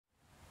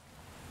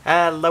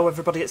Hello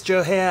everybody, it's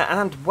Joe here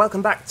and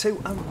welcome back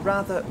to a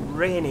rather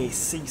rainy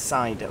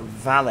Seaside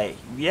Valley.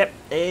 Yep,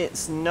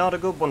 it's not a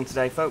good one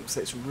today folks,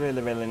 it's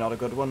really not a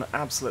good one,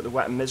 absolutely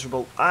wet and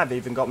miserable. I've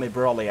even got my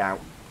brolly out.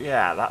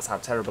 Yeah, that's how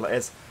terrible it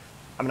is.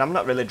 I mean, I'm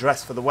not really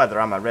dressed for the weather,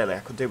 am I really? I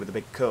could do with a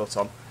big coat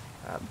on.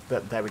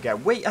 But there we go.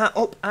 We are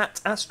up at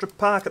Astra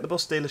Park at the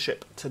bus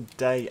dealership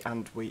today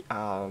and we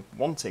are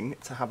wanting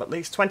to have at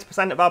least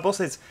 20% of our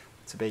buses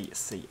to be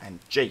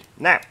CNG.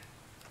 Now,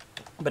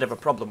 a bit of a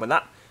problem with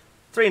that.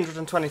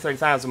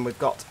 323,000 we've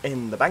got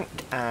in the bank,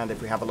 and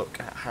if we have a look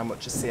at how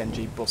much a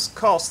CNG bus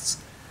costs,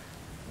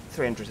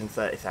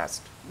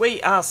 330,000.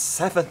 We are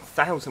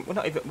 7,000, we're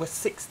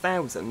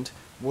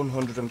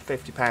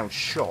 £6,150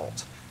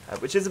 short,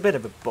 which is a bit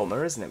of a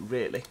bummer, isn't it,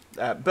 really?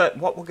 But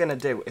what we're going to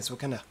do is we're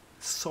going to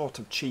sort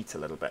of cheat a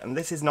little bit, and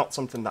this is not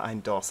something that I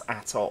endorse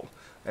at all.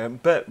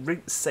 But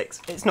Route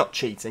 6, it's not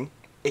cheating,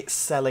 it's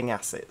selling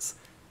assets.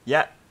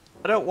 Yeah,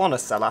 I don't want to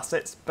sell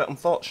assets, but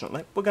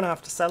unfortunately, we're going to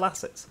have to sell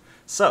assets.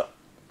 So,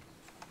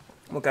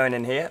 we're going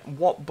in here.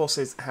 What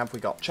buses have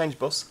we got? Change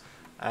bus.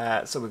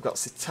 So we've got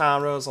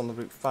Citaros on the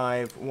Route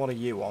 5. What are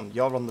you on?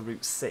 You're on the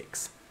Route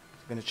 6.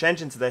 We're going to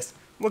change into this.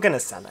 We're going to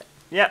sell it.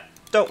 Yeah,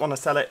 don't want to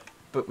sell it,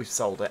 but we've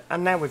sold it.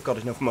 And now we've got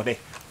enough money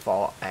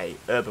for a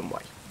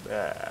Urbanway.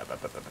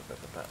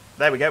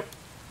 There we go.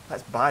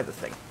 Let's buy the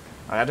thing.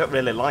 I don't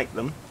really like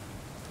them.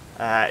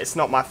 It's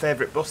not my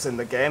favourite bus in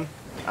the game.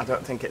 I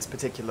don't think it's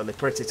particularly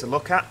pretty to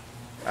look at.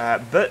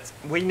 But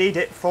we need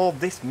it for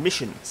this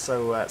mission,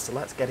 so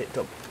let's get it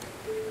done.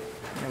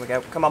 There we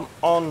go. Come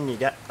on you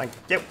get. Thank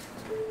you.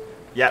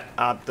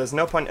 Yep. There's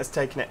no point us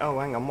taking it. Oh,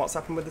 hang on. What's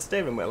happened with the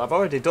steering wheel? I've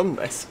already done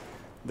this.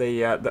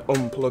 The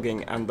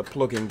unplugging and the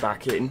plugging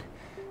back in.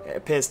 It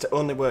appears to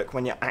only work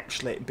when you're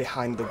actually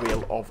behind the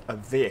wheel of a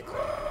vehicle.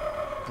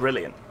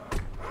 Brilliant.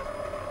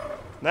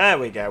 There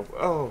we go.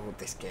 Oh,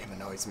 this game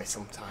annoys me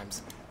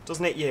sometimes.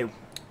 Doesn't it you?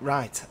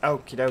 Right.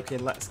 Okie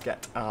dokie. Let's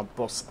get our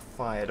bus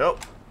fired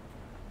up.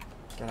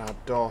 Get our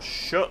door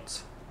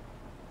shut.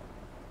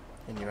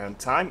 In your own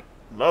time.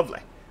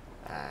 Lovely.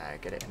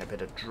 Get it in a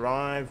bit of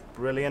drive.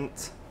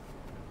 Brilliant.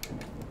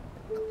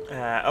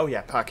 Oh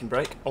yeah, parking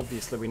brake.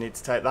 Obviously we need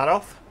to take that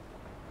off.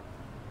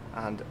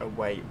 And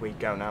away we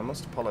go. Now I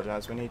must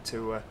apologise. We need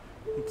to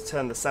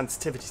turn the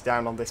sensitivity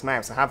down on this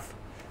mouse. I have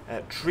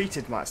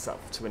treated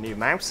myself to a new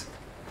mouse.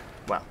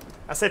 Well,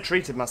 I said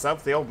treated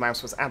myself. The old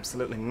mouse was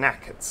absolutely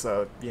knackered.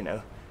 So, you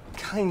know,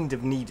 kind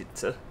of needed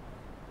to.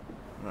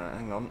 Right,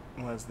 hang on.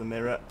 Where's the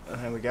mirror?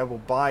 There we go. We'll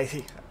buy...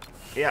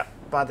 Yeah,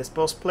 buy this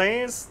bus,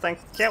 please. Thank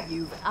you.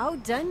 You've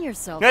outdone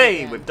yourself. Hey,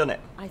 again. we've done it.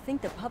 I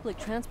think the public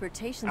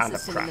transportation And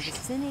system in the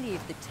vicinity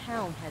of the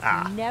town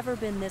has never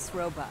been this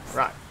robust.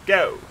 Right,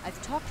 go.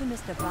 I've talked to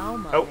Mr.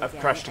 Baumann I've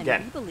crashed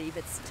again. And we believe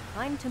it's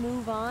time to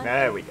move on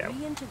there we and go.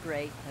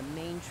 reintegrate the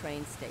main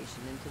train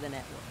station into the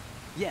network.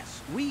 Yes,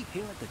 we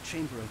here at the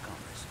Chamber of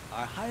Commerce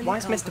are highly Why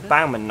has Mr. confident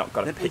Baumann not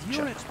got a that with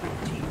picture? your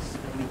expertise,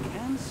 we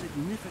can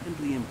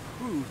significantly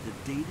improve the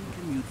daily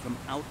commute from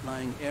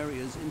outlying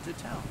areas into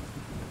town.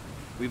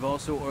 We've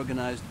also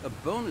organized a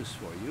bonus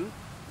for you,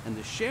 and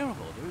the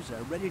shareholders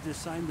are ready to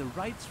sign the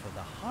rights for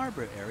the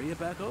harbor area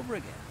back over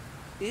again,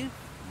 if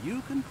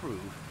you can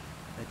prove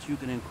that you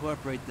can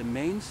incorporate the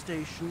main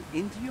station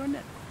into your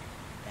network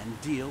and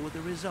deal with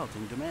the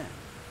resulting demand.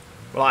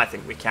 Well, I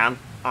think we can.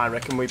 I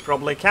reckon we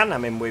probably can. I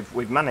mean,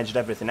 we've managed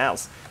everything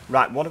else.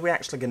 Right, what are we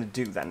actually going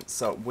to do then?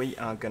 So we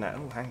are going to...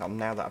 Oh, hang on.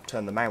 Now that I've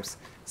turned the mouse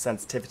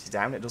sensitivity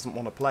down, it doesn't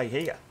want to play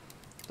here.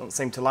 Don't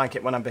seem to like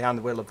it when I'm behind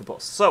the wheel of the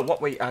bus. So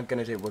what we are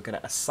going to do, we're going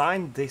to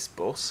assign this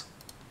bus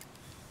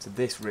to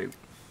this route.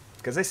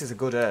 Because this is a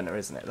good earner,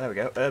 isn't it? There we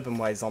go.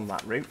 Urbanway's on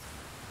that route.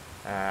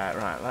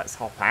 Right, let's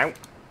hop out.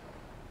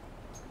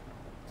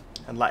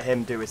 And let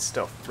him do his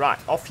stuff. Right,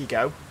 off you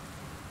go.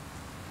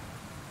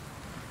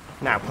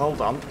 Now,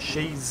 hold on.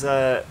 She's...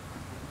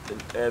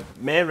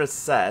 Mira's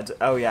said...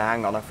 Oh yeah,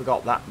 hang on. I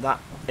forgot that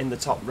in the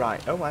top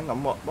right. Oh, hang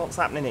on. What's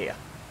happening here?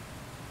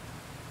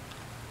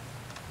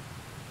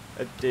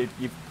 Dude,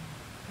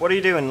 what are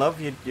you doing,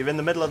 love? You're in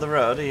the middle of the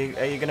road. Are you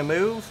going to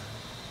move?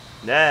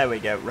 There we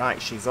go.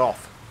 Right, she's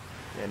off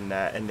in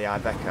the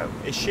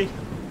IVECO. Is she?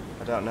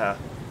 I don't know.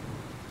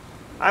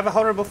 I have a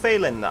horrible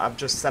feeling that I've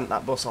just sent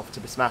that bus off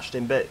to be smashed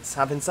in bits.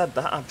 Having said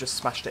that, I've just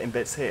smashed it in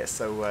bits here.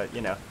 So,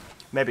 you know,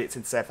 maybe it's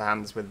in safer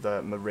hands with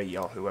Marie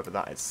or whoever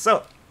that is.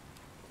 So,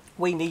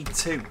 we need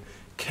to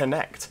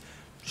connect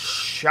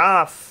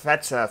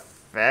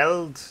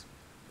Scharfetterfeld,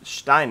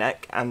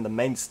 Steineck and the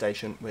main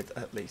station with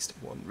at least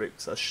one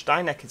route. So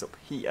Steineck is up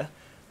here.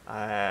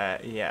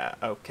 Yeah,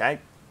 okay.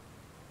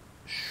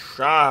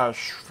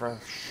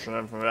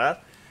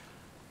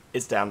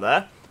 Is down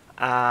there.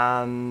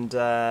 And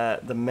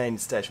the main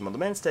station. Well, the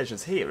main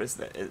station's here,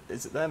 isn't it?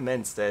 Is it their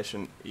main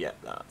station? Yeah,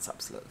 that's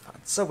absolutely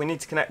fine. So we need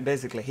to connect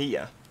basically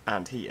here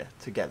and here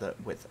together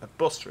with a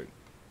bus route.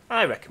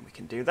 I reckon we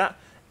can do that.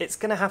 It's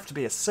going to have to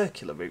be a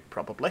circular route,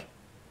 probably.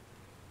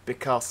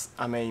 Because,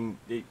 I mean,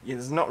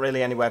 there's not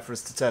really anywhere for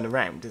us to turn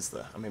around, is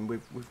there? I mean,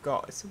 we've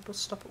got... Is there a bus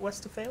stop at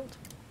Westerfield?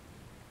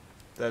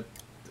 I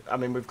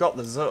mean, we've got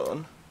the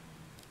zone.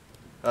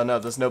 Oh no,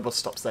 there's no bus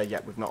stops there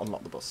yet. We've not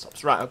unlocked the bus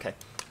stops. Right, okay.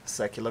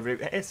 Circular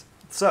route it is.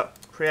 So,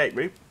 create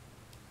route.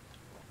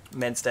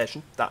 Main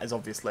station. That is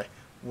obviously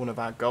one of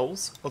our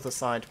goals. Other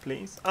side,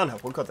 please. Oh no,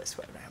 we'll go this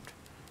way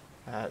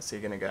around. So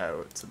you're going to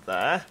go to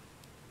there.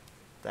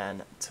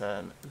 Then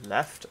turn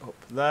left up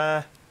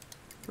there.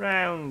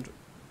 Round.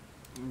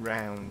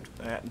 Round.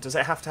 Does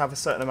it have to have a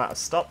certain amount of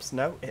stops?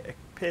 No, it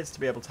appears to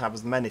be able to have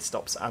as many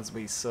stops as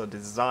we so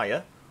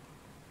desire.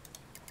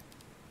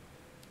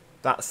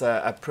 That's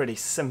a pretty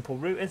simple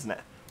route, isn't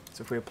it?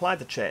 So if we apply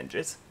the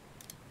changes,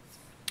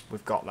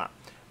 we've got that.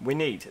 We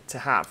need to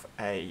have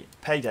a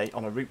payday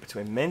on a route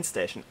between main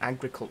station,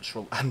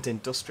 agricultural and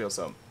industrial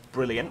zone.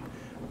 Brilliant.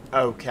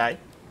 Okay.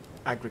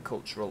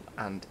 Agricultural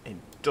and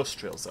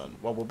industrial zone.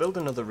 Well, we'll build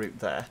another route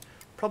there.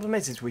 Problem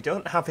is we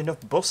don't have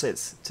enough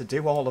buses to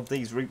do all of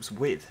these routes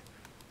with.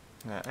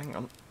 Hang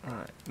on.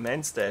 Alright,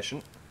 main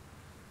station.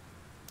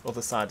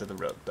 Other side of the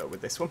road, though,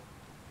 with this one.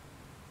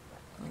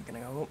 I'm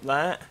going to go up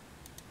there.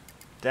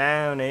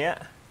 Down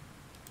here.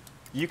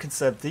 You can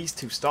serve these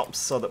two stops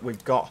so that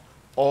we've got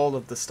all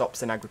of the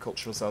stops in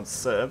agricultural zones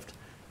served.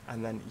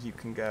 And then you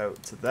can go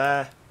to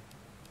there.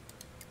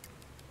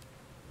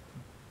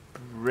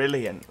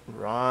 Brilliant.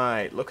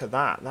 Right, look at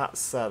that.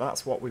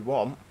 That's what we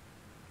want.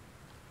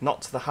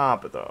 Not to the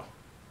harbour, though.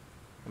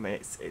 I mean,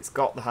 it's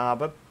got the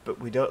harbour, but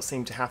we don't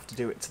seem to have to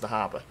do it to the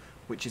harbour,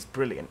 which is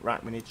brilliant.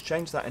 Right, we need to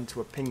change that into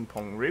a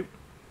ping-pong route.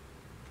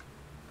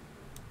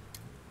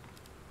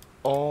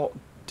 Or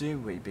do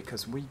we?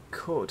 Because we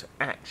could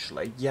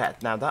actually... Yeah,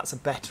 now that's a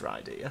better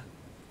idea.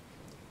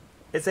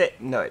 Is it?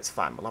 No, it's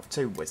fine. We'll have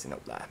two whizzing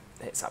up there.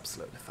 It's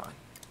absolutely fine.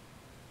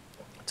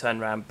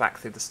 Turn around, back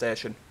through the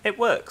station. It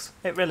works.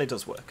 It really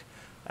does work.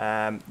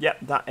 Yep,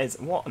 that is...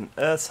 What on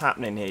earth's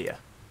happening here?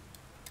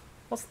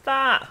 What's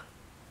that?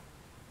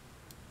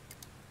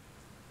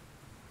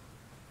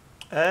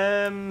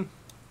 I'm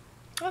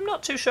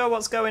not too sure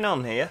what's going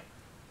on here.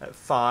 At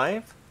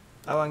 5.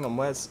 Oh, hang on.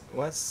 Where's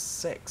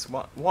 6?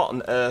 What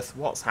on earth?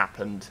 What's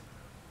happened?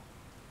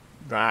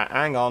 Right,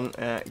 hang on.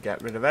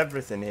 Get rid of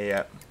everything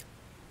here.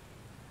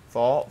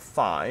 4,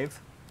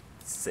 5,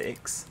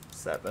 6,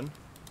 7,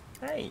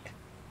 8.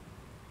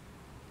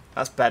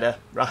 That's better.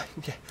 Right.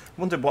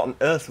 Wondered what on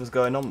earth was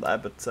going on there,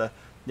 but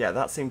yeah,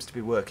 that seems to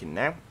be working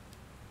now.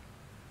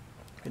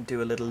 Can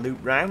do a little loop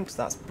round,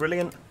 that's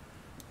brilliant.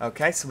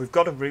 Okay, so we've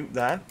got a route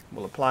there.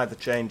 We'll apply the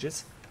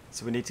changes.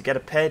 So we need to get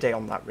a payday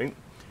on that route.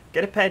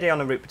 Get a payday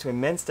on a route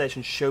between main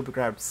station,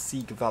 Showgrounds,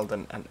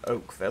 Siegwalden and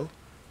Oakville.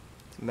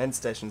 So main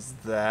station's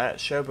there.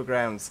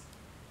 Showgrounds,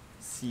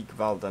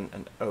 Siegwalden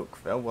and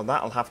Oakville. Well,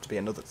 that'll have to be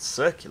another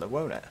circular,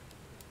 won't it?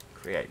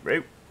 Create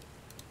route.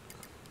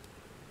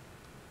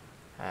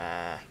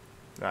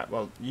 Right,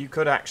 well, you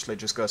could actually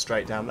just go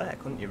straight down there,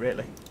 couldn't you,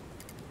 really?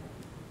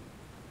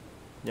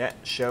 Yeah,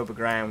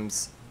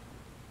 Showgrounds,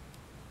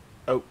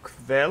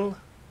 Oakville.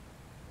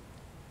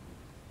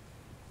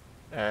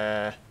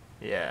 Yeah.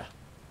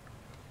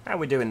 How are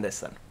we doing this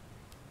then?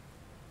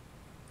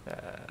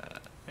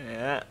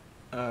 Yeah,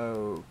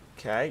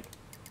 okay.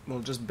 We'll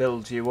just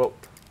build you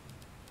up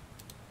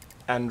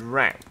and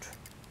round.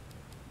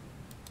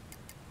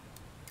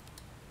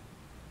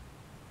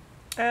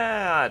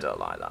 I don't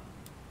like that.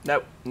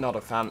 Nope, not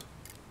a fan.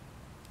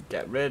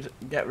 Get rid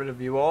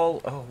of you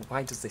all. Oh,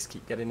 why does this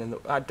keep getting in the...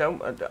 I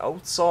don't... Oh,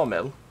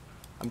 sawmill.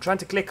 I'm trying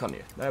to click on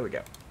you. There we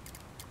go.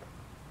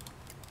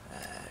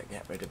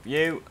 Get rid of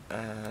you,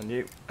 and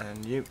you,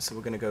 and you. So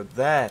we're going to go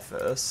there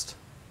first.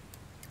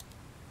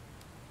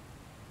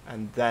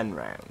 And then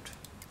round.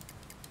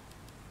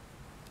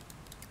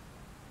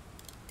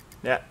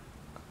 Yeah.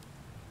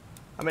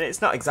 I mean,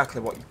 it's not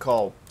exactly what you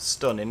call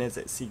stunning, is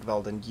it?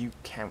 Siegwalden, you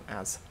count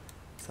as.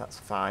 So that's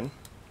fine.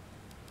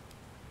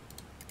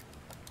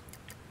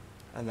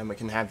 And then we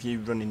can have you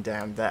running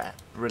down there.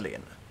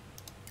 Brilliant.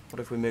 What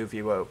if we move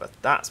you over?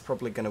 That's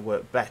probably going to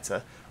work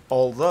better.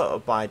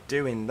 Although, by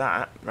doing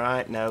that...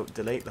 Right, no,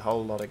 delete the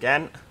whole lot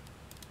again.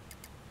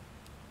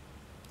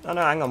 Oh,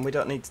 no, hang on. We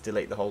don't need to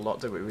delete the whole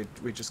lot, do we?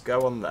 We just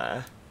go on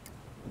there.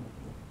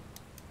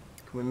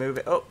 Can we move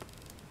it up?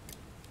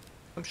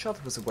 I'm sure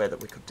there was a way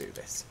that we could do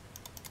this.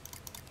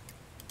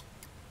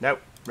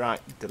 Nope.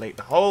 Right, delete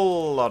the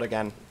whole lot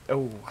again.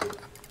 Oh, going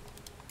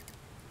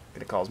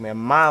to cause me a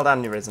mild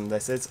aneurysm,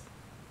 this is.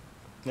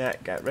 Yeah,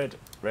 get rid.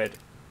 So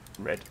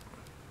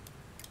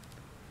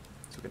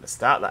we're going to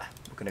start there.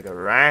 We're going to go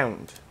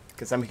round.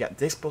 Because then we get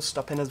this bus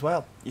stop in as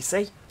well. You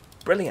see?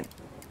 Brilliant.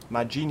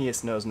 My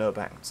genius knows no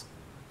bounds.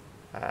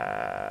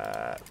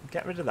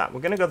 Get rid of that.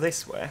 We're going to go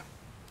this way.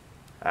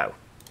 Oh,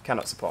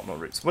 cannot support more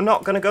routes. We're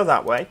not going to go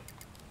that way.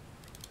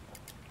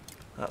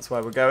 That's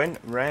where we're going.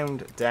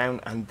 Round, down,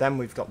 and then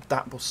we've got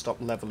that bus stop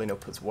levelling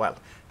up as well.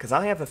 Because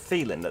I have a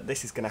feeling that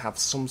this is going to have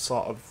some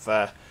sort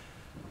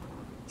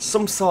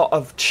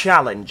of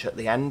challenge at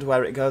the end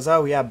where it goes,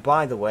 oh yeah,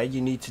 by the way,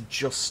 you need to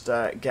just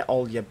get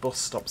all your bus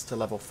stops to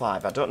level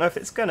 5. I don't know if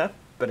it's gonna,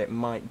 but it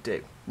might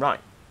do.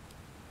 Right.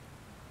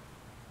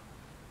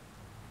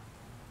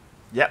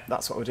 Yep,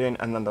 that's what we're doing.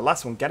 And then the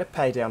last one, get a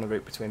payday on a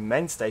route between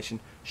main station,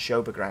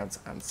 Showgrounds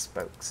and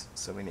Spokes.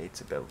 So we need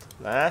to build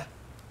there.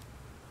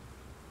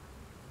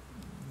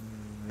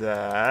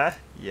 there.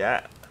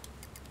 Yeah.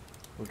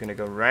 We're going to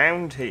go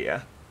round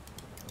here,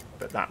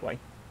 but that way.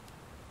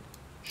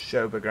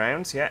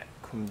 Showgrounds, yeah.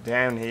 Come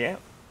down here.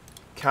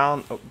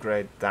 Can't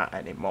upgrade that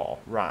anymore.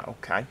 Right,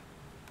 okay.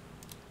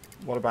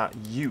 What about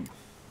you?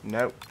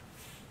 No.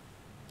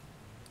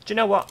 Do you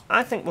know what?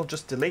 I think we'll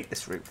just delete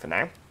this route for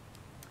now.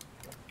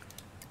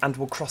 And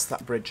we'll cross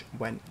that bridge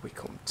when we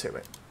come to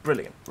it.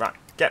 Brilliant. Right,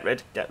 get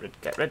rid,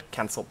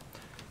 cancel.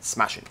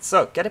 Smashing.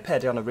 So, get a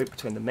payday on a route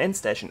between the main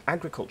station,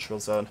 agricultural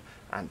zone,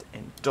 and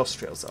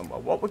industrial zone.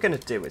 Well, what we're going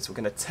to do is we're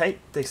going to take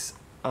this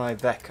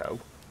IVECO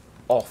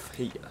off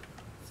here.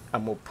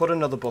 And we'll put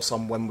another bus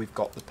on when we've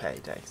got the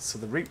payday. So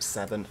the Route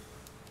 7,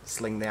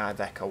 sling the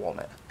IVECO on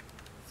it.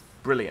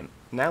 Brilliant.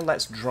 Now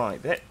let's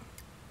drive it.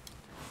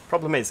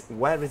 Problem is,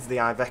 where is the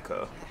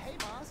IVECO? Hey,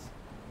 boss.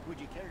 Would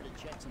you care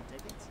to check some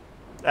tickets?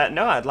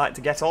 No, I'd like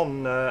to get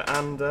on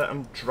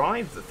and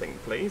drive the thing,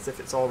 please, if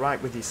it's all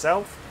right with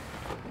yourself.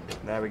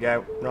 There we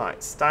go. Right,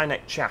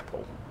 Steineck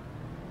Chapel.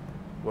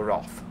 We're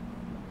off.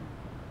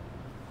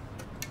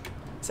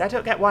 See, I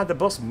don't get why the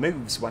bus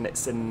moves when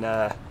it's in...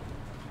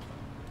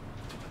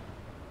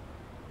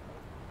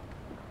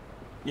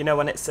 You know,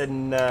 when it's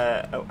in...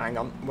 oh, hang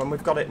on. When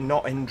we've got it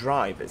not in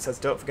drive, it says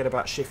don't forget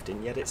about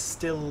shifting, yet it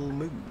still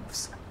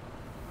moves.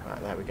 Right,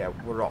 there we go.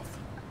 We're off.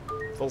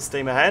 Full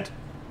steam ahead.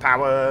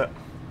 Power.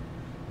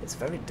 It's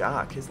very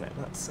dark, isn't it?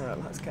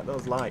 Let's get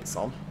those lights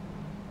on.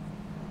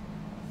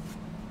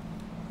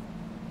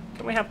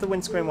 Can we have the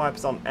windscreen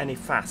wipers on any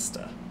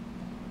faster?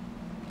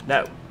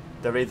 No.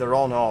 They're either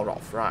on or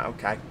off. Right,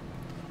 okay.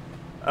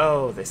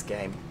 Oh, this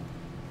game.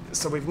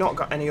 So we've not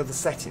got any other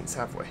settings,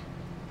 have we?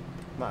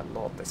 My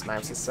lord, this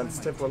mouse is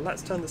sensitive. Well,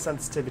 let's turn the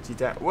sensitivity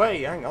down.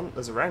 Wait, hang on.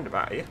 There's a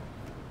roundabout here.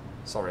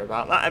 Sorry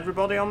about that,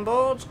 everybody on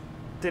board.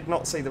 Did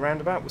not see the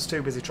roundabout. Was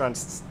too busy trying to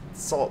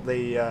sort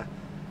the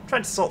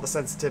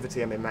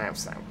sensitivity of my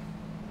mouse out.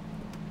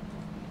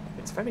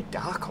 It's very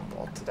dark on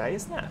board today,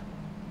 isn't it?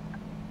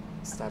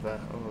 Let's have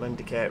a little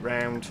indicate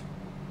round.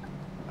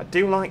 I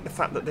do like the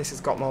fact that this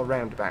has got more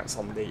roundabouts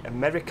on the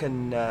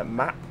American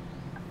map.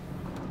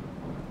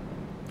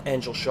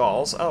 Angel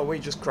Shores. Oh, we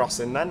just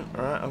crossing then.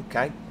 Alright,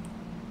 okay.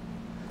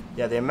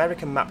 Yeah, the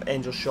American map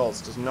Angel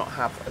Shores does not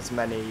have as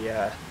many...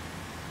 it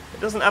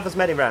doesn't have as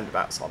many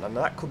roundabouts on, and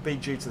that could be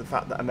due to the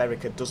fact that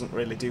America doesn't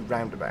really do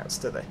roundabouts,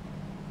 do they?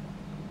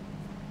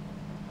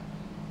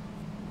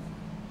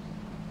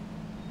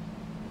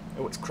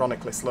 Oh, it's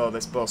chronically slow,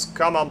 this bus.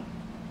 Come on!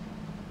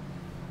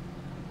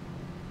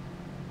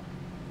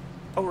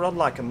 Oh, we're on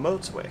like a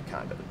motorway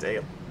kind of a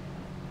deal.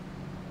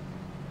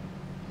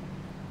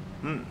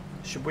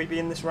 Should we be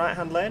in this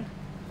right-hand lane?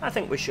 I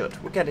think we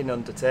should. We're getting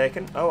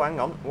undertaken. Oh, hang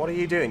on. What are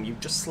you doing? You've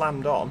just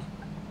slammed on.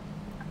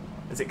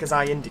 Is it because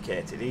I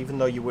indicated, even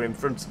though you were in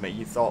front of me,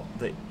 you thought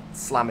that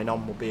slamming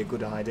on would be a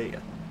good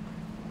idea?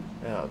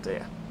 Oh,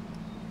 dear.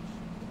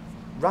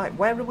 Right,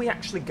 where are we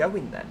actually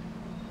going then?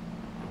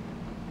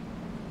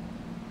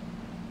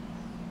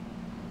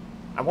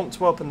 I want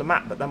to open the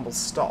map, but then we'll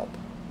stop.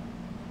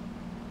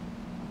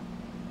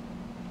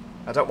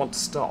 I don't want to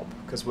stop,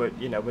 because we're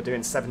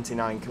doing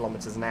 79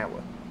 kilometres an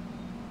hour.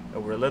 Oh,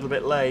 we're a little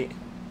bit late.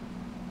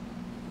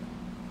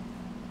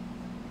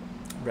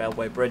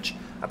 Railway bridge.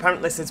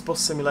 Apparently since Bus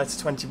Simulator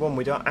 21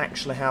 we don't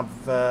actually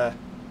have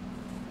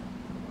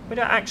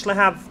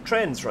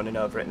trains running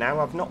over it now.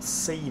 I've not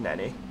seen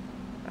any,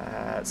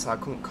 so I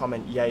couldn't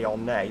comment yay or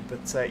nay,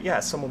 but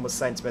yeah, someone was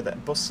saying to me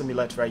that Bus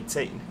Simulator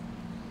 18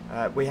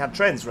 we had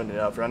trains running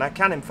over, and I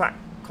can in fact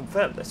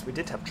confirm this. We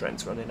did have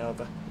trains running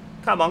over.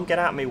 Come on, get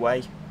out of my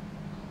way.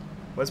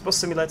 Whereas Bus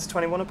Simulator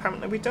 21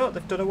 apparently we don't.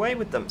 They've done away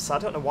with them, so I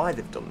don't know why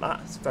they've done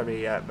that. It's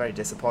very very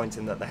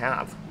disappointing that they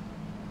have.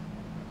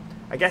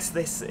 I guess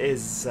this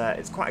is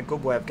it's quite a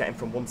good way of getting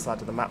from one side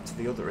of the map to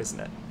the other, isn't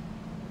it?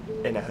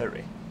 In a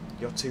hurry.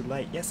 You're too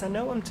late. Yes, I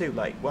know I'm too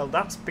late. Well,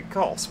 that's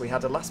because we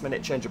had a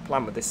last-minute change of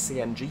plan with this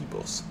CNG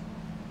bus.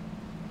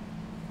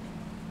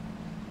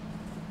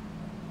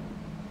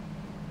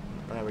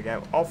 There we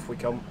go. Off we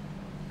come.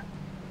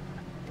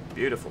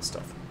 Beautiful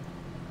stuff.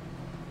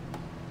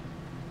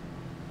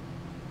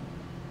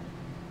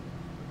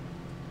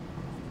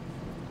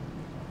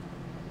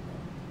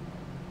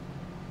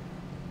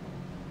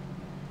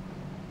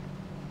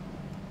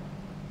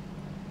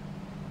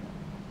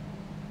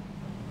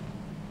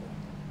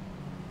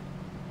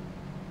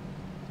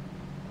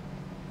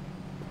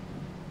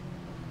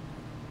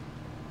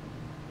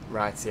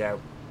 Rightio,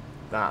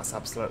 that's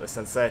absolutely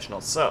sensational.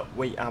 So,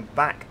 we are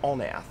back on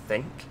it, I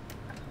think.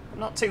 I'm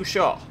not too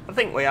sure. I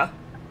think we are.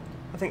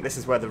 I think this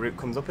is where the route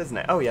comes up, isn't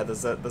it? Oh yeah,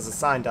 there's a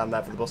sign down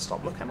there for the bus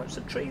stop. Look how much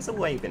the trees are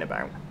waving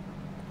about.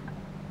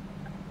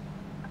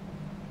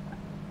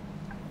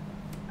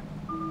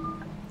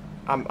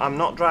 I'm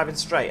not driving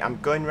straight,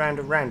 I'm going round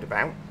a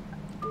roundabout.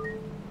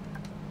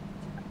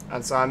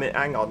 And so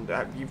hang on,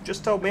 you've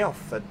just told me off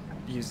for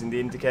using the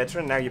indicator,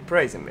 and now you're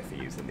praising me for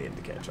using the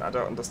indicator. I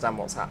don't understand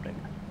what's happening.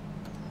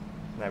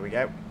 There we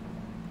go.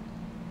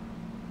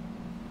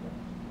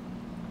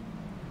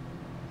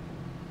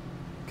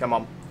 Come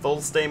on,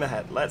 full steam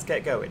ahead. Let's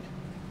get going.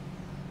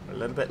 We're a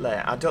little bit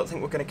late. I don't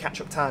think we're going to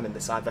catch up time in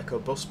this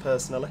IVECO bus,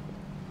 personally.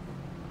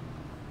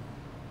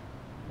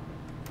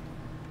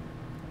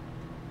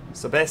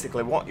 So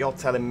basically what you're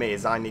telling me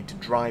is I need to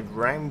drive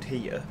round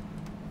here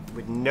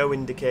with no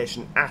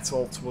indication at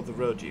all to other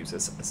road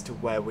users as to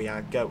where we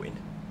are going.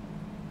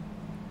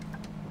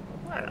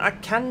 I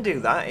can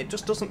do that, it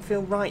just doesn't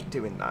feel right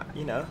doing that,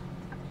 you know.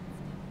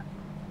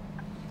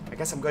 I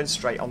guess I'm going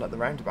straight on at the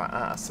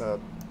roundabout, so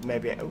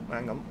maybe... Oh,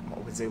 hang on, what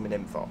are we zooming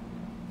in for?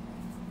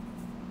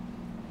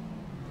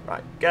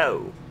 Right,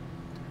 go!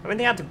 I mean,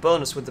 the added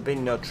bonus with there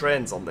being no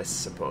trains on this,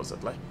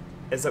 supposedly,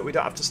 is that we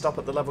don't have to stop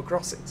at the level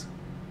crossings.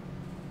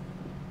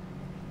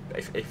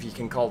 If you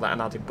can call that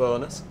an added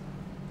bonus.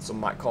 Some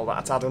might call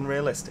that a tad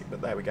unrealistic, but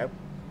there we go.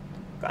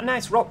 Got a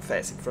nice rock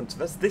face in front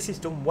of us. This is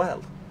done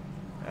well.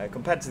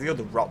 Compared to the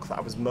other rock that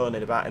I was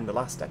moaning about in the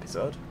last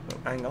episode. Oh,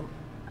 hang on.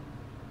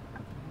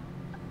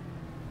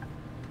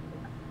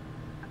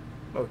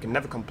 Well, we can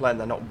never complain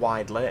they're not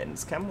wide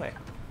lanes, can we?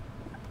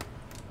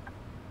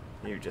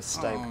 You just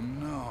stay... Oh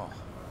no,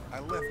 I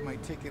left my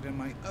ticket in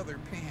my other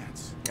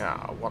pants.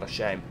 Ah, what a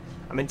shame.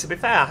 I mean, to be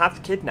fair, I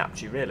have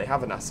kidnapped you, really,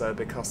 haven't I, sir?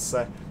 Because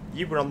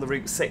you were on the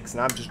Route 6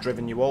 and I've just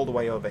driven you all the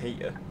way over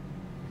here.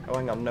 Oh,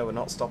 hang on, no, we're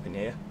not stopping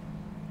here.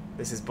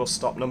 This is bus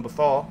stop number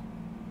 4.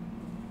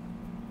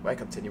 We're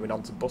continuing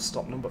on to bus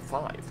stop number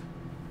 5.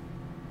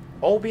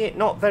 Albeit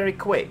not very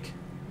quick.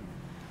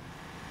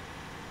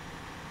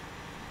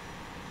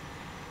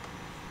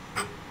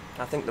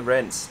 I think the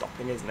rain's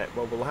stopping, isn't it?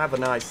 Well, we'll have a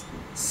nice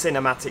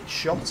cinematic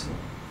shot.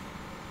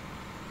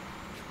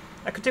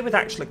 I could do with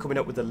actually coming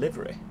up with a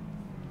livery.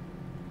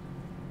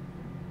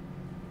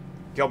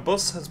 Your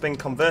bus has been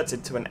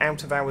converted to an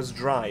out-of-hours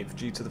drive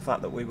due to the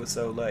fact that we were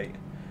so late.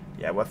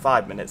 Yeah, we're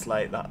 5 minutes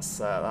late. That's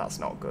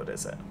not good,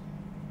 is it?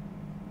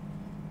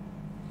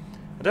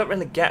 I don't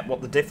really get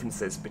what the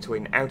difference is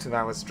between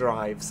out-of-hours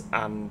drives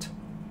and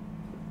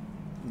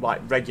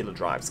like regular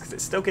drives, because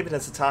it's still giving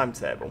us a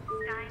timetable.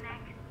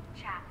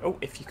 Oh,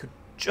 if you could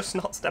just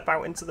not step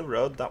out into the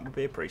road, that would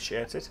be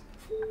appreciated.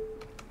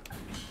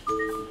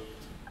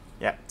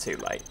 Yeah, too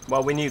late.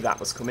 Well, we knew that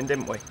was coming,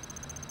 didn't we?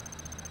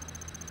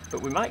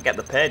 But we might get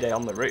the payday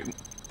on the route.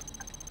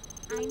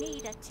 I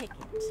need a ticket.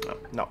 No,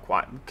 not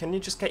quite. Can you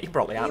just get your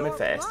brolly out of my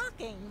face? You're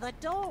blocking the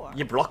door.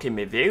 You're blocking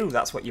my view,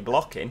 that's what you're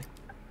blocking.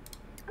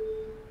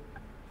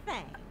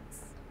 Thanks.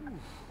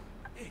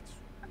 It's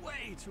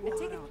way too A hot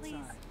ticket, outside.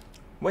 please.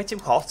 Way too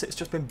hot, it's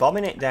just been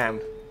bombing it down.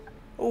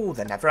 Oh,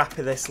 they're never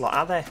happy this lot,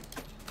 are they?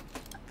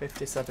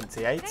 50,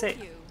 70, 80.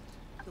 Thank you.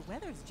 The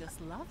weather's just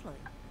lovely.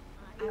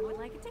 I would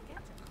like a ticket.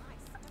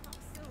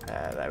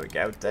 There we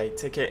go, day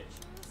ticket.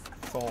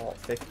 4,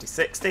 50,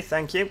 60,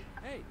 thank you.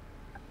 Hey,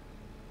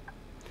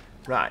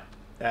 Right,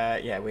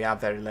 yeah, we are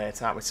very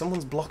late, aren't we?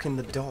 Someone's blocking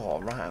the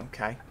door, right,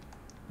 okay.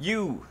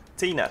 You,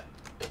 Tina.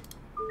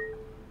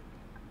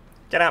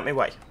 Get out my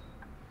way.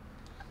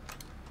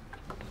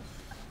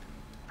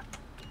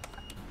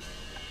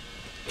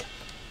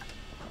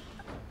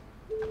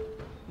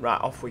 Right,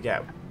 off we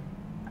go.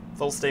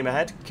 Full steam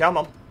ahead, come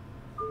on.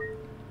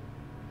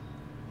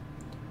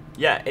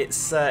 Yeah,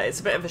 it's a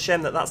bit of a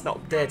shame that that's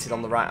not updated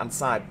on the right-hand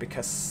side,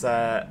 because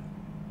I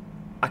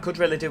could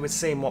really do with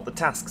seeing what the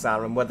tasks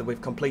are and whether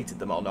we've completed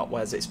them or not,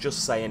 whereas it's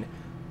just saying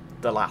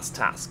the last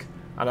task.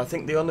 And I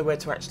think the only way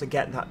to actually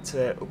get that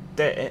to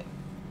update it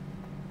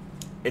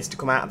is to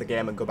come out of the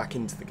game and go back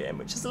into the game,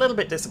 which is a little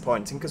bit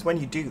disappointing, because when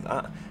you do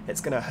that,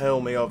 it's going to hurl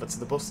me over to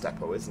the bus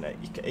depot, isn't it?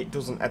 It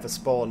doesn't ever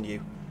spawn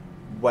you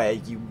where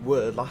you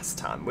were last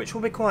time, which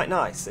will be quite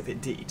nice if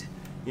it did.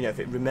 You know, if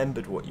it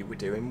remembered what you were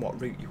doing, what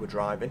route you were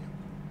driving.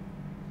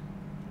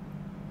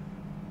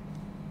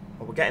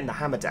 Well, we're getting the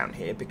hammer down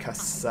here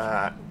because,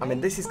 I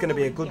mean, this is going to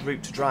be a good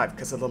route to drive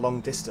because of the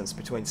long distance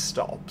between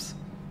stops.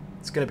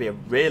 It's going to be a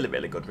really,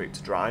 really good route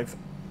to drive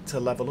to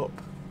level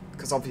up.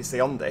 Because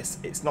obviously on this,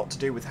 it's not to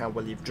do with how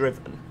well you've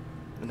driven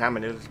and how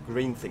many little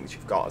green things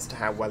you've got as to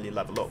how well you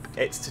level up.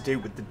 It's to do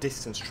with the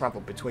distance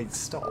travelled between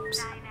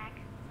stops.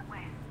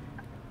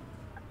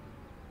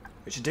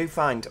 Which you do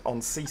find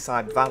on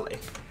Seaside Valley,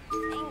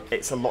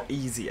 it's a lot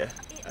easier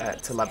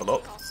to level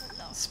up.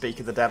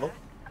 Speak of the devil.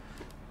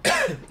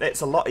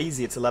 It's a lot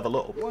easier to level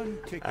up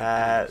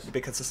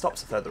because the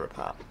stops are further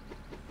apart.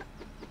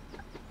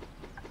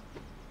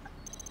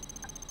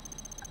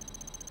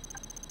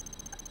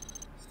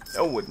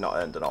 Oh, we've not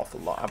earned an awful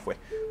lot, have we?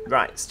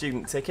 Right,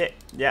 student ticket.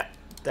 Yeah,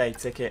 day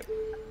ticket.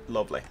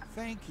 Lovely.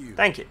 Thank you.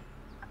 Thank you.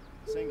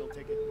 Single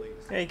ticket,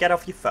 please. Here, you get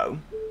off your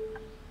phone.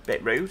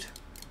 Bit rude.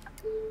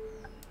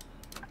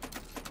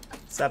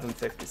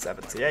 750,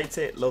 70,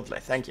 80. Lovely,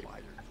 thank you.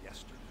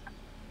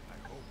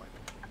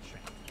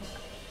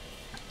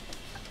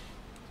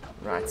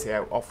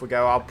 Rightio, off we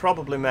go. I'll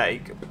probably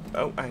make...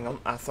 Oh, hang on.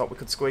 I thought we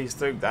could squeeze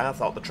through there. I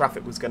thought the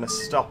traffic was going to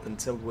stop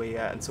until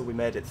we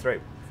made it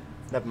through.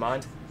 Never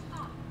mind.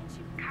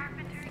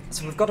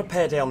 So we've got a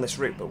payday on this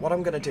route, but what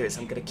I'm going to do is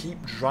I'm going to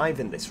keep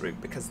driving this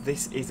route because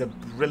this is a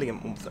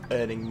brilliant one for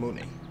earning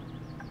money.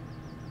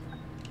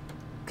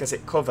 Because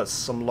it covers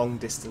some long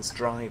distance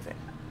driving.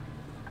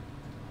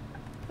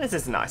 This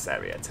is a nice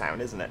area of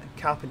town, isn't it?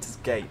 Carpenter's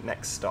Gate,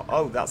 next stop.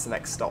 Oh, that's the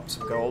next stop,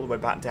 so we go all the way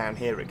back down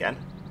here again.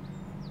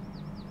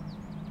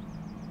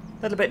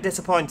 A little bit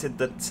disappointed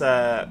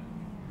that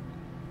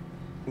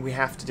we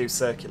have to do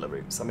circular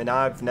routes. I mean,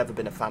 I've never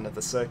been a fan of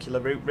the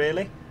circular route,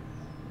 really.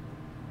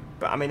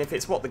 But, I mean, if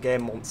it's what the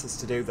game wants us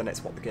to do, then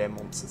it's what the game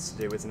wants us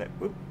to do, isn't it?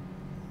 Whoop.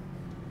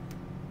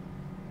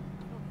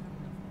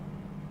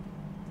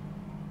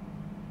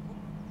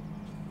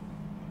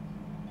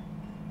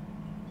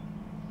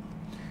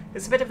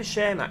 It's a bit of a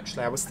shame,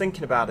 actually. I was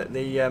thinking about it.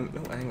 The oh,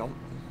 hang on.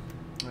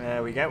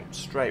 There we go.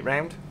 Straight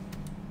round.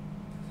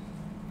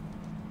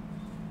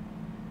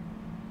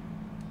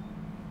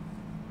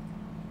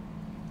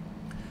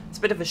 It's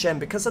a bit of a shame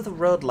because of the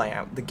road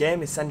layout. The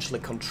game essentially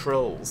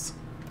controls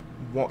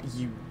what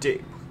you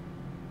do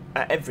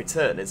at every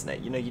turn, isn't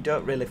it? You know, you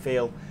don't really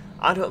feel.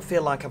 I don't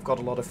feel like I've got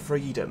a lot of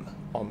freedom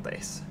on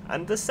this,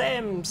 and the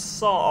same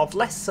sort of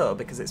less so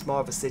because it's more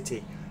of a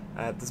city.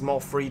 There's more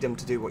freedom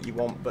to do what you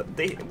want, but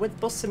with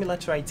Bus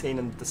Simulator 18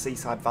 and the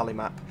Seaside Valley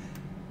map,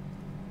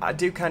 I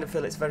do kind of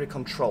feel it's very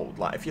controlled.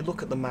 Like, if you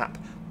look at the map,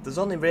 there's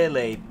only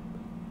really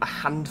a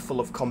handful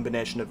of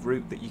combination of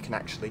route that you can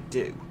actually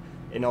do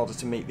in order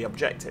to meet the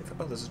objective.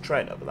 Oh, there's a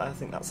train over there. I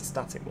think that's a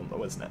static one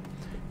though, isn't it?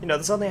 You know,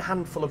 there's only a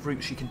handful of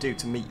routes you can do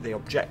to meet the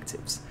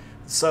objectives.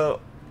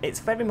 So, it's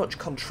very much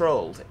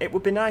controlled. It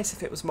would be nice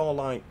if it was more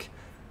like,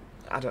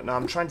 I don't know,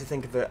 I'm trying to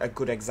think of a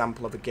good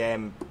example of a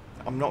game.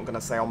 I'm not going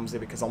to say OMSI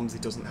because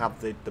OMSI doesn't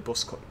have the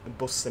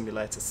bus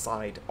simulator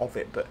side of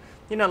it, but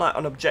you know, like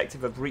an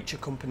objective of reach a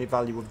company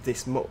value of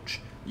this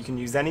much, you can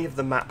use any of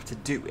the map to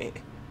do it,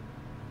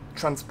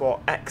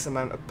 transport X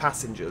amount of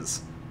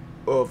passengers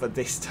over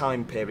this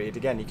time period.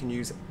 Again, you can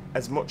use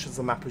as much as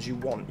the map as you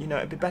want. You know,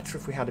 it'd be better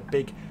if we had a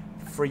big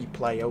free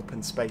play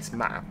open space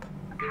map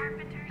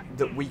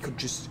that we could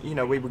just, you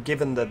know, we were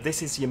given the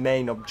this is your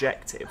main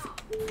objective.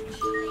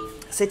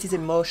 Cities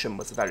in Motion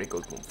was a very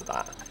good one for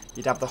that.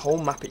 You'd have the whole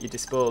map at your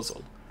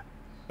disposal,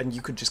 and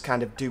you could just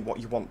kind of do what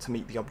you want to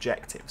meet the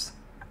objectives.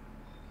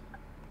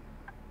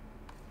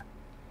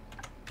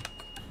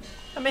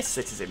 I miss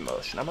Cities in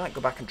Motion. I might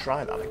go back and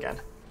try that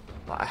again.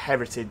 Like a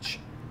heritage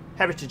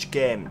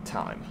game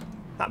time.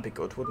 That'd be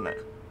good, wouldn't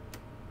it?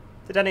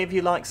 Did any of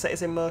you like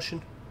Cities in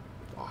Motion?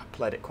 Oh, I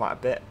played it quite a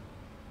bit.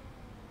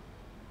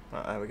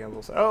 Right, there we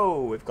go.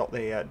 Oh, we've got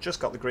the just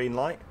got the green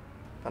light.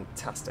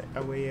 Fantastic.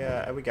 Are we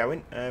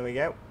going? There we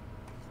go.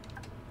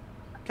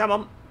 Come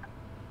on.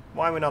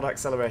 Why are we not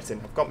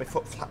accelerating? I've got my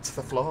foot flat to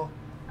the floor.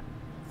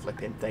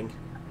 Flipping thing.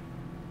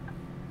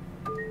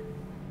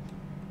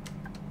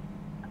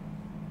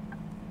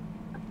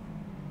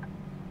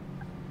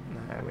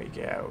 There we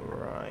go.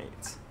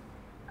 Right.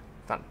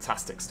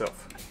 Fantastic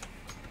stuff.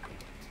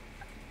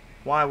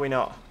 Why are we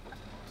not?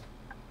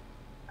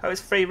 Oh,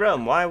 it's free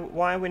roam. Why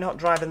are we not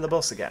driving the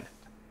bus again?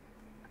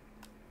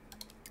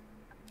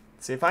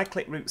 See, if I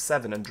click Route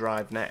 7 and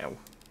drive now...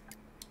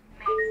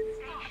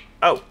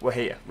 Oh, we're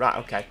here. Right,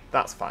 okay.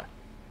 That's fine.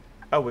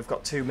 Oh, we've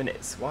got 2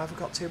 minutes. Why have we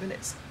got 2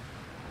 minutes?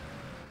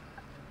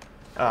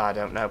 Oh, I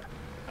don't know.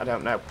 I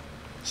don't know.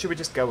 Should we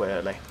just go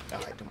early? Oh,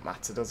 it doesn't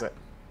matter, does it?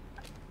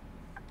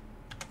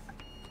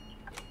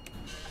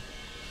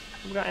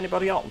 Have we got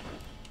anybody on?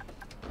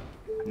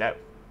 No.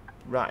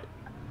 Right.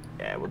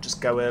 Yeah, we'll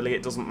just go early.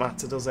 It doesn't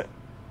matter, does it?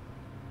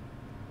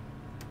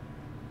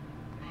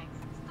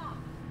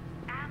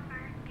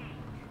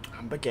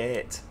 Amber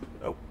Gate.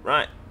 Oh,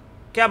 right.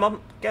 Come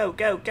on. Go,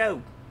 go,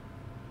 go.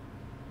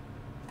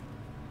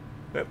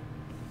 Oh.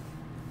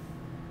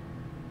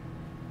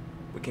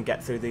 We can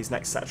get through these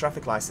next set of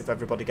traffic lights if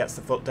everybody gets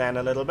the foot down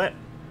a little bit.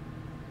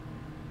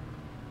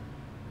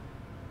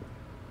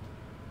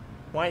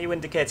 Why are you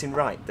indicating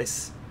right?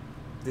 This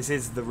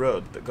is the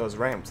road that goes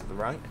round to the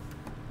right.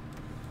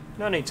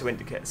 No need to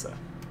indicate, sir.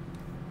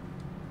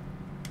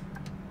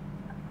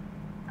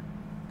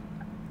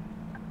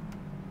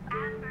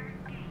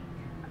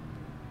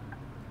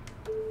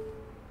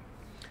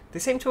 They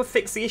seem to have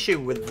fixed the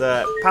issue with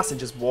the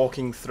passengers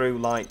walking through,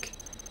 like,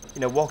 you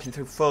know, walking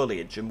through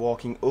foliage and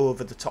walking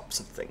over the tops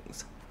of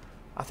things.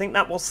 I think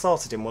that was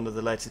sorted in one of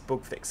the latest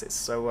bug fixes,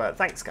 so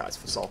thanks guys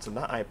for sorting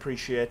that, I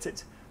appreciate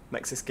it.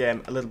 Makes this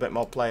game a little bit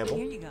more playable.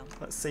 Here you go.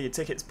 Let's see your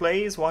tickets,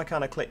 please. Why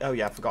can't I click... Oh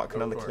yeah, I forgot, I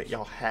can only click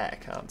your hair,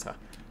 can't I?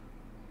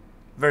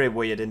 Very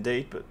weird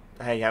indeed, but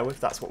hey-ho, if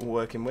that's what we're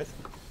working with.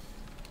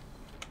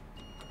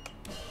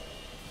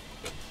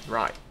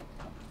 Right.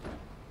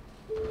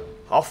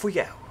 Off we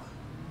go.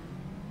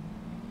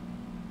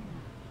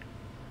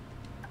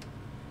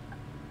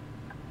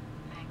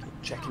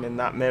 Checking in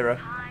that mirror.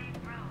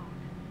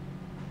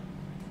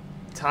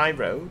 High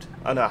Road?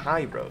 Oh no,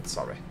 High Road,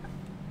 sorry.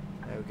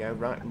 There we go,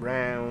 right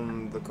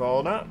round the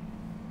corner.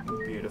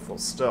 Beautiful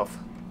stuff.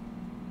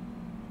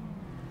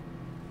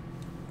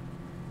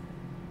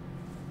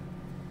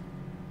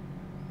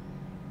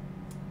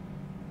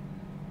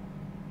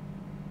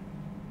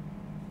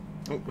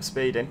 Oh, we're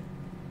speeding.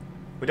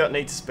 We don't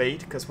need to speed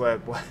because we're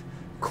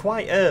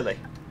quite early.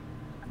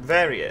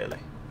 Very early.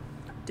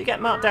 Do you get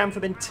marked down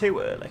for being too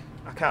early?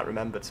 I can't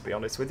remember, to be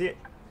honest with you.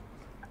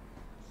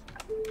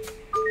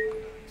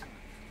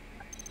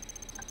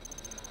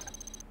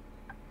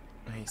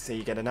 You see,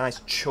 you get a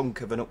nice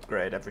chunk of an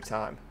upgrade every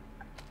time.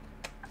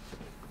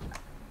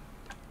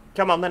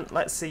 Come on then,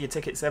 let's see your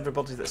tickets,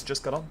 everybody that's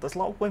just got on. There's a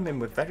lot of women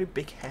with very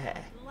big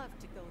hair. Love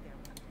to go there.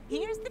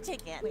 Here's the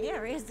ticket.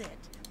 Where is it?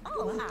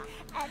 Oh,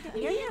 and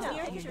here you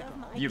go.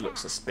 You look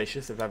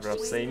suspicious if ever I've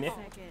seen you.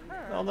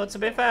 Although, to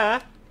be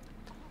fair,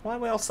 why are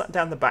we all sat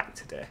down the back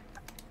today?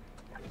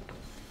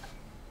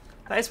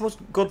 That is one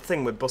good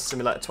thing with Bus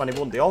Simulator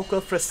 21. They all go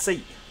for a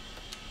seat.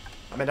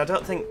 I mean, I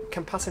don't think...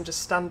 Can passengers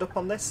stand up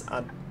on this?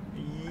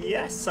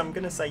 Yes, I'm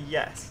going to say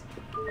yes.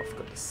 Oh, for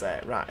goodness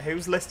sake. Right,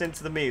 who's listening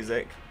to the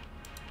music?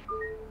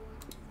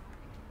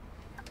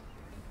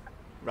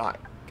 Right,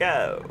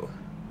 go.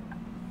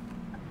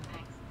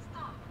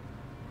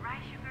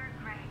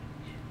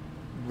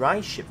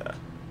 Reichiver?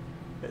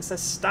 It says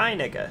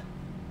Steineger.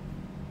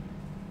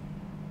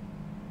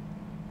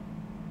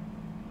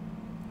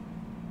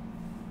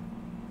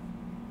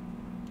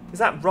 Is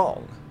that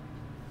wrong?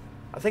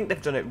 I think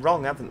they've done it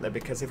wrong, haven't they?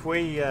 Because if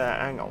we...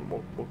 hang on,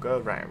 we'll go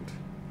round.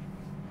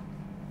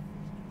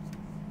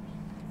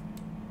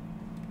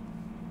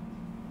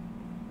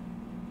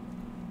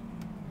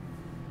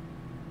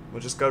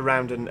 We'll just go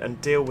round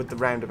and deal with the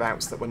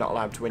roundabouts that we're not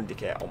allowed to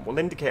indicate on. We'll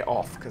indicate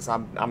off, because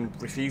I'm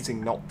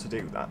refusing not to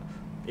do that.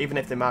 Even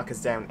if they mark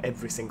us down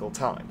every single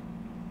time.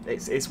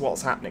 It's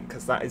what's happening,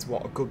 because that is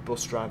what a good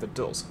bus driver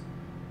does.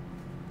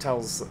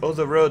 Tells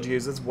other road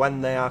users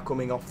when they are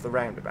coming off the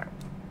roundabout.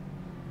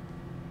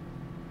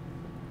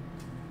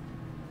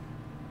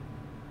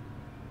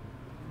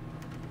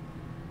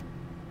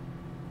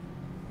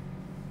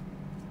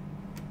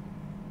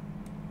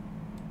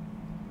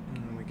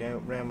 And we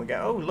go, round we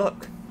go. Oh,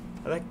 look!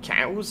 Are there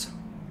cows?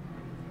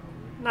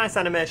 Nice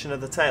animation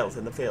of the tails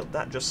in the field.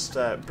 That just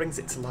brings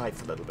it to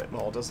life a little bit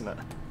more, doesn't it?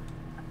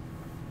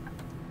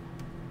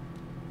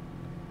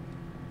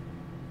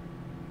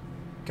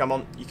 Come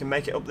on, you can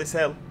make it up this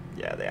hill.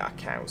 Yeah, they are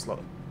cows,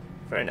 look.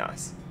 Very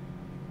nice.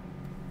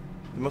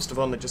 They must have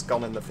only just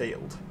gone in the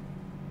field.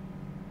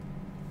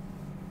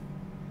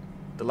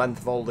 The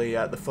length of all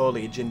the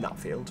foliage in that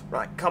field.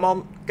 Right, come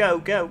on, go,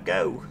 go,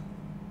 go!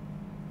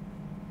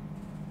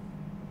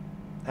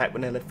 Heck, we're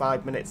nearly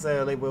 5 minutes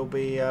early. We'll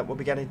be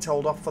getting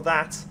told off for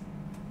that.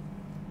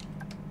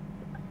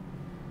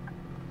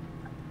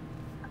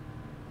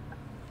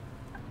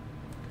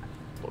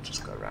 We'll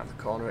just go around the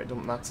corner. It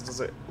doesn't matter,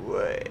 does it?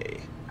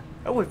 Way.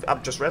 Oh,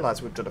 I've just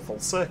realised we've done a full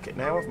circuit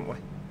now, haven't we?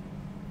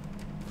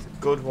 It's a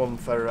good one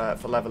for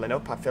levelling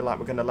up. I feel like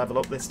we're going to level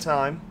up this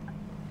time.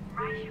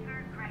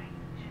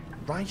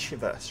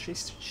 Reichiver.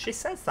 She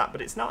says that,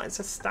 but it's not. It's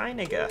a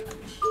Steineger.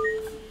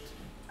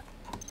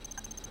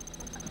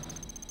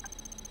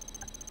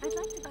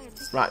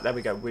 Right, there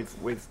we go.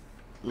 We've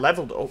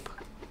levelled up.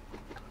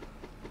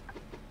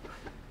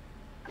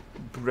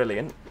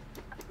 Brilliant.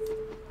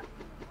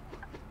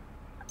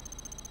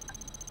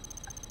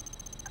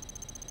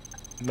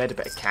 Made a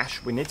bit of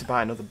cash. We need to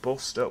buy another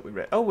bus, don't we?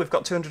 Oh, we've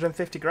got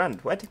 250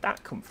 grand. Where did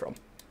that come from?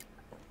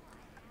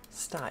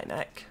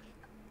 Steineck.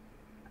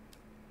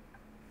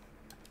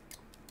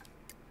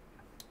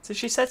 So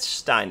she says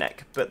Steineck,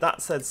 but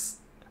that says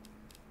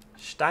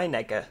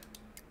Steineger.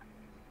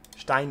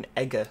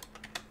 Steinegger,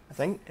 I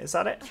think. Is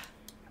that it?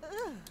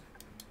 Ugh.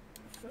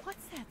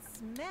 What's that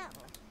smell?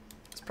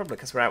 It's probably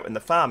because we're out in the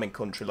farming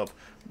country, love.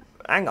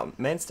 Hang on.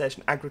 Main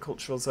station,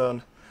 agricultural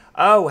zone.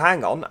 Oh,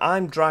 hang on.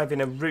 I'm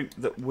driving a route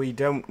that we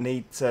don't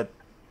need to...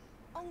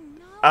 Oh,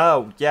 no.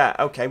 Oh, yeah.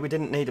 Okay, we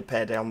didn't need a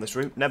payday on this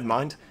route. Never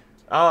mind.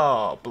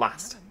 Oh,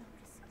 blast.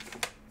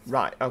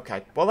 Right,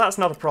 okay. Well, that's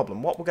not a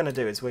problem. What we're going to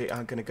do is we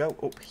are going to go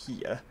up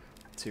here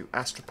to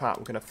Astra Park.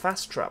 We're going to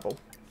fast travel.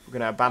 We're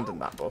going to abandon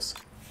that bus.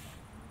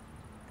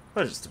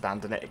 We'll just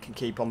abandon it. It can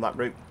keep on that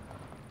route.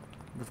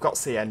 We've got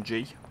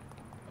CNG.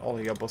 All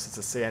of your buses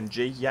are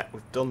CNG. Yeah,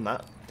 we've done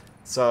that.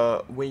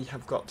 So we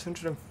have got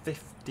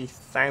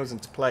 250,000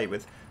 to play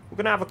with. We're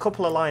going to have a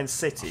couple of Lion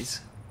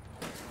Cities.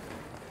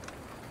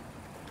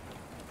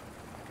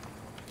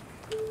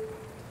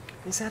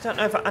 You see, I don't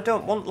know if I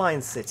don't want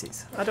Lion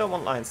Cities. I don't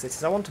want Lion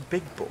Cities. I want a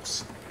big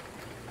bus.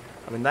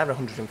 I mean, they're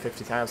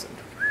 150,000.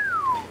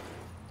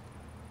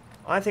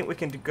 I think we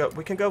can go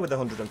with the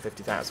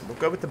 150,000. We'll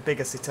go with the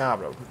bigger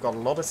Citaro. We've got a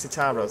lot of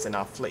Citaros in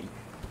our fleet.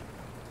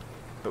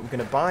 But we're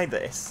going to buy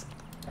this.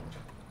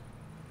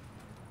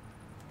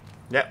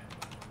 Yep.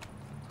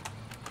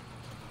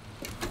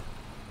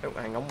 Oh,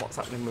 hang on. What's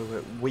happening with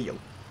the wheel?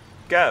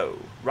 Go.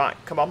 Right,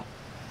 come on.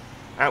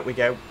 Out we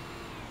go.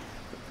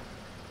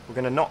 We're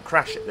going to not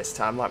crash it this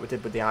time like we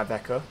did with the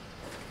IVECO.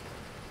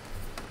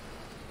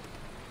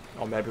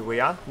 Or maybe we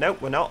are. No,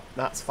 we're not.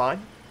 That's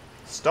fine.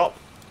 Stop.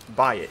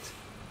 Buy it.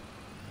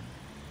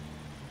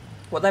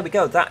 Well, there we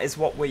go. That is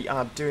what we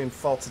are doing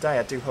for today.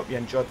 I do hope you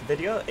enjoyed the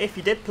video. If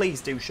you did,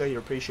 please do show your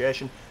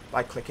appreciation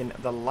by clicking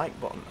the like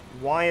button.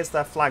 Why is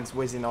there flags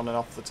whizzing on and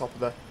off the top of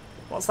the...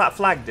 What's that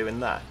flag doing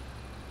there?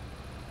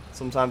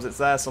 Sometimes it's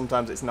there,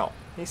 sometimes it's not.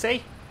 You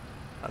see?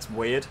 That's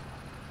weird.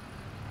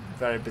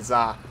 Very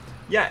bizarre.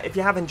 Yeah, if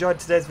you have enjoyed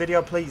today's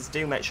video, please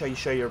do make sure you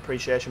show your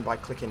appreciation by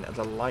clicking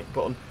the like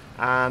button.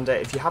 And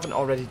if you haven't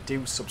already,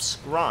 do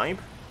subscribe.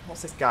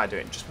 What's this guy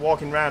doing? Just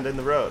walking around in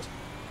the road.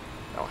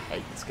 Oh, I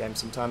hate this game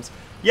sometimes.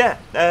 Yeah,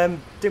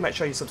 do make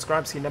sure you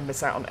subscribe so you never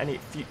miss out on any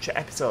future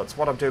episodes.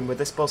 What I'm doing with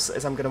this bus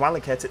is I'm going to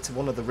allocate it to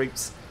one of the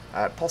routes,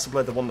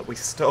 possibly the one that we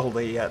stole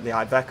the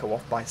IVECO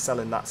off by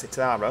selling that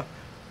Citaro.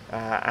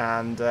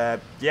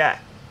 Yeah,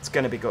 it's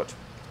going to be good.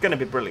 It's going to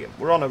be brilliant.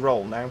 We're on a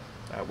roll now.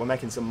 We're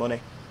making some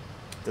money.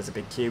 There's a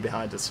big queue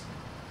behind us.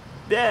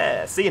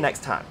 Yeah, see you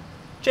next time.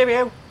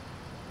 Cheerio.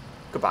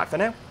 Goodbye for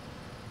now.